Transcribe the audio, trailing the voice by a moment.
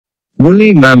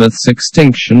Woolly mammoths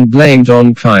extinction blamed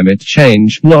on climate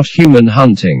change, not human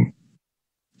hunting.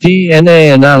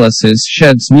 DNA analysis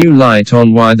sheds new light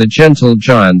on why the gentle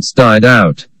giants died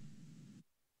out.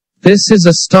 This is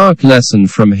a stark lesson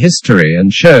from history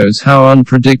and shows how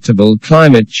unpredictable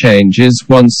climate change is.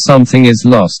 Once something is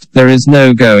lost, there is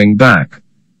no going back.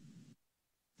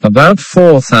 About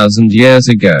 4,000 years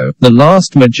ago, the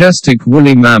last majestic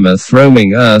woolly mammoth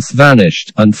roaming Earth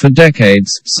vanished, and for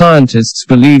decades, scientists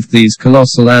believed these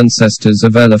colossal ancestors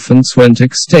of elephants went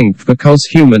extinct because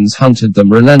humans hunted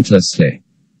them relentlessly.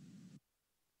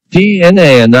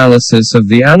 DNA analysis of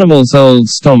the animal's old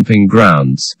stomping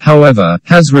grounds, however,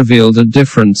 has revealed a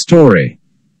different story.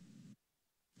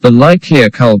 The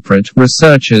likelier culprit,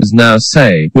 researchers now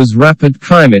say, was rapid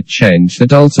climate change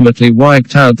that ultimately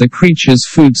wiped out the creature's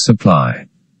food supply.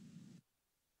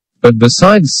 But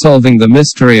besides solving the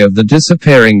mystery of the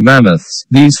disappearing mammoths,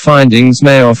 these findings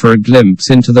may offer a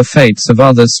glimpse into the fates of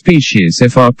other species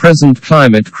if our present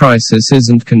climate crisis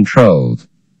isn't controlled.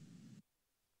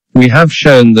 We have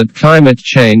shown that climate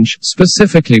change,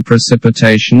 specifically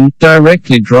precipitation,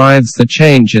 directly drives the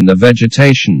change in the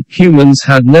vegetation. Humans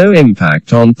had no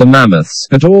impact on the mammoths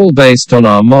at all based on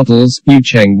our models.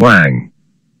 Yucheng Wang,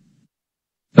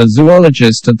 a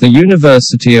zoologist at the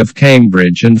University of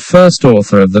Cambridge and first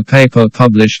author of the paper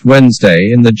published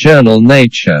Wednesday in the journal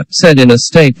Nature, said in a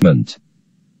statement.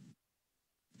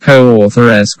 Co-author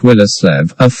Esk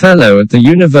Willerslev, a fellow at the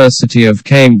University of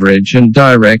Cambridge and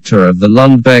director of the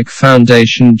Lundbeck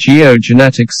Foundation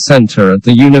Geogenetics Center at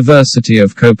the University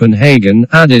of Copenhagen,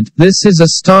 added, "This is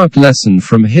a stark lesson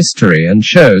from history and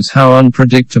shows how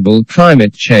unpredictable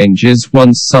climate change is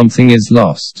once something is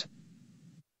lost.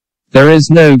 There is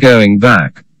no going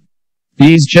back.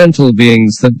 These gentle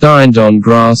beings that dined on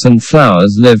grass and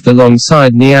flowers lived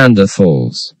alongside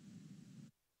Neanderthals.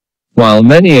 While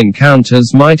many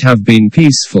encounters might have been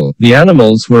peaceful, the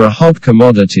animals were a hot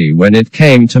commodity when it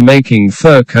came to making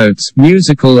fur coats,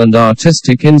 musical and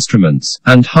artistic instruments,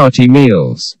 and hearty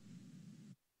meals.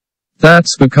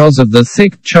 That's because of the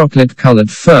thick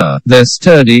chocolate-colored fur, their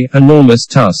sturdy, enormous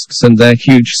tusks and their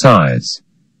huge size.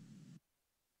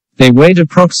 They weighed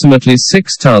approximately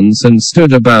 6 tons and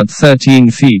stood about 13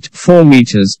 feet, 4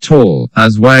 meters tall.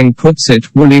 As Wang puts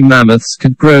it, woolly mammoths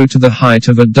could grow to the height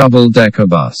of a double-decker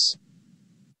bus.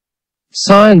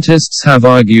 Scientists have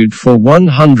argued for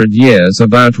 100 years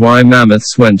about why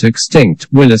mammoths went extinct,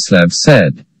 Willerslev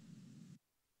said.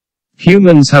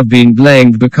 Humans have been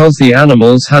blamed because the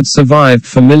animals had survived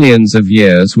for millions of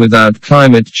years without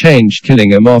climate change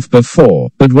killing them off before,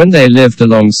 but when they lived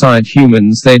alongside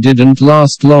humans they didn't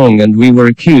last long and we were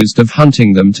accused of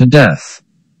hunting them to death.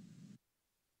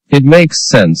 It makes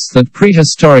sense that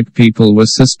prehistoric people were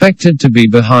suspected to be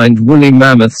behind woolly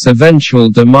mammoths' eventual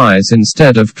demise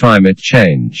instead of climate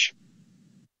change.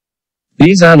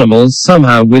 These animals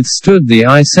somehow withstood the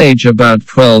Ice Age about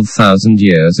 12,000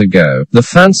 years ago. The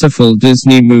fanciful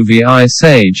Disney movie Ice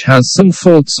Age has some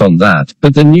thoughts on that,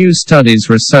 but the new study's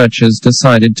researchers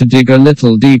decided to dig a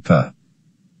little deeper.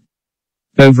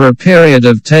 Over a period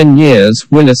of 10 years,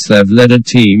 Willerslev led a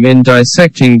team in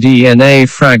dissecting DNA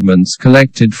fragments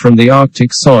collected from the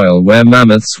Arctic soil where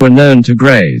mammoths were known to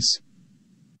graze.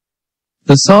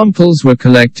 The samples were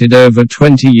collected over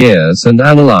 20 years and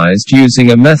analyzed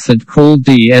using a method called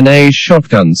DNA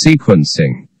shotgun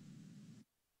sequencing.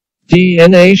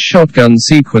 DNA shotgun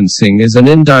sequencing is an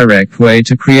indirect way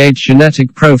to create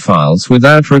genetic profiles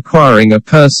without requiring a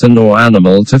person or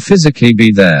animal to physically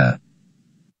be there.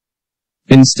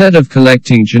 Instead of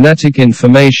collecting genetic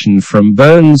information from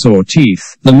bones or teeth,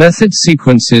 the method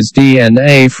sequences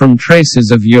DNA from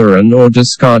traces of urine or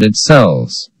discarded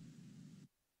cells.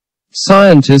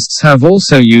 Scientists have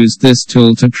also used this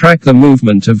tool to track the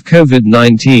movement of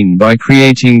COVID-19 by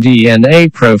creating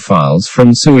DNA profiles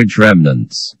from sewage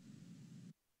remnants.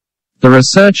 The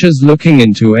researchers looking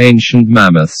into ancient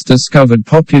mammoths discovered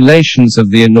populations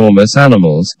of the enormous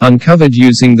animals, uncovered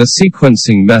using the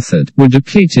sequencing method, were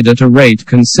depleted at a rate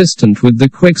consistent with the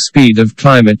quick speed of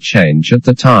climate change at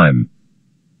the time.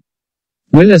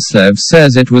 Willerslev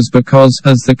says it was because,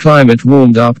 as the climate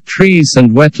warmed up, trees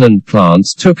and wetland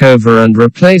plants took over and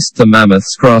replaced the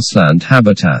mammoths' grassland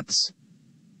habitats.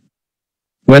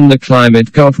 When the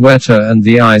climate got wetter and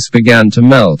the ice began to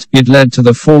melt, it led to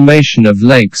the formation of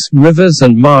lakes, rivers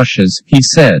and marshes, he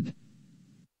said.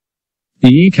 The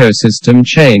ecosystem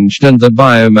changed and the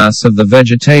biomass of the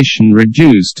vegetation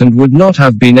reduced and would not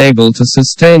have been able to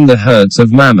sustain the herds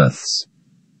of mammoths.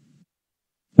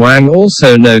 Wang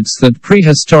also notes that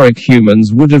prehistoric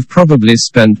humans would have probably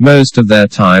spent most of their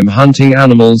time hunting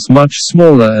animals much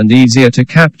smaller and easier to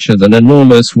capture than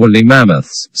enormous woolly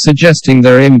mammoths, suggesting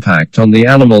their impact on the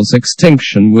animal's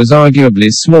extinction was arguably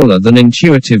smaller than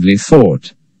intuitively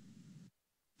thought.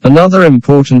 Another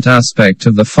important aspect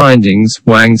of the findings,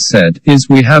 Wang said, is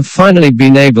we have finally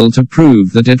been able to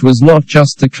prove that it was not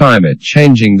just the climate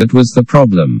changing that was the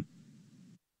problem,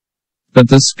 but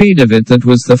the speed of it that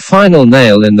was the final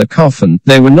nail in the coffin.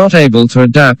 They were not able to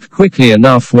adapt quickly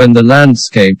enough when the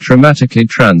landscape dramatically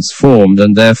transformed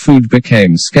and their food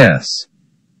became scarce.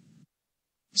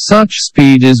 Such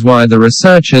speed is why the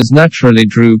researchers naturally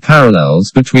drew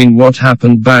parallels between what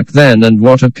happened back then and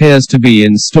what appears to be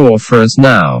in store for us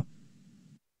now.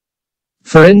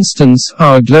 For instance,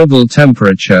 our global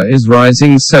temperature is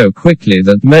rising so quickly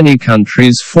that many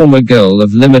countries' former goal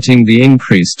of limiting the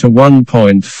increase to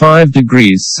 1.5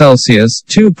 degrees Celsius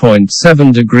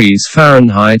 (2.7 degrees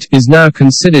Fahrenheit) is now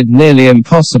considered nearly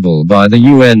impossible by the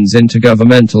UN's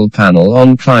Intergovernmental Panel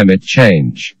on Climate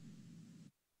Change.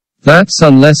 That's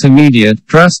unless immediate,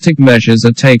 drastic measures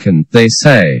are taken, they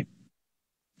say.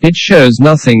 It shows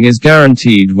nothing is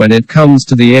guaranteed when it comes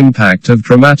to the impact of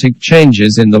dramatic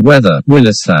changes in the weather,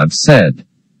 Willeslav said.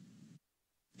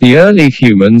 The early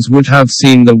humans would have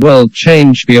seen the world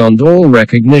change beyond all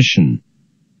recognition.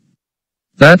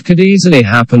 That could easily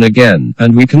happen again,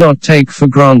 and we cannot take for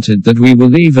granted that we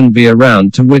will even be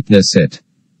around to witness it.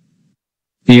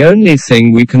 The only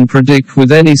thing we can predict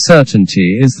with any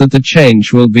certainty is that the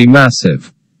change will be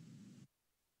massive.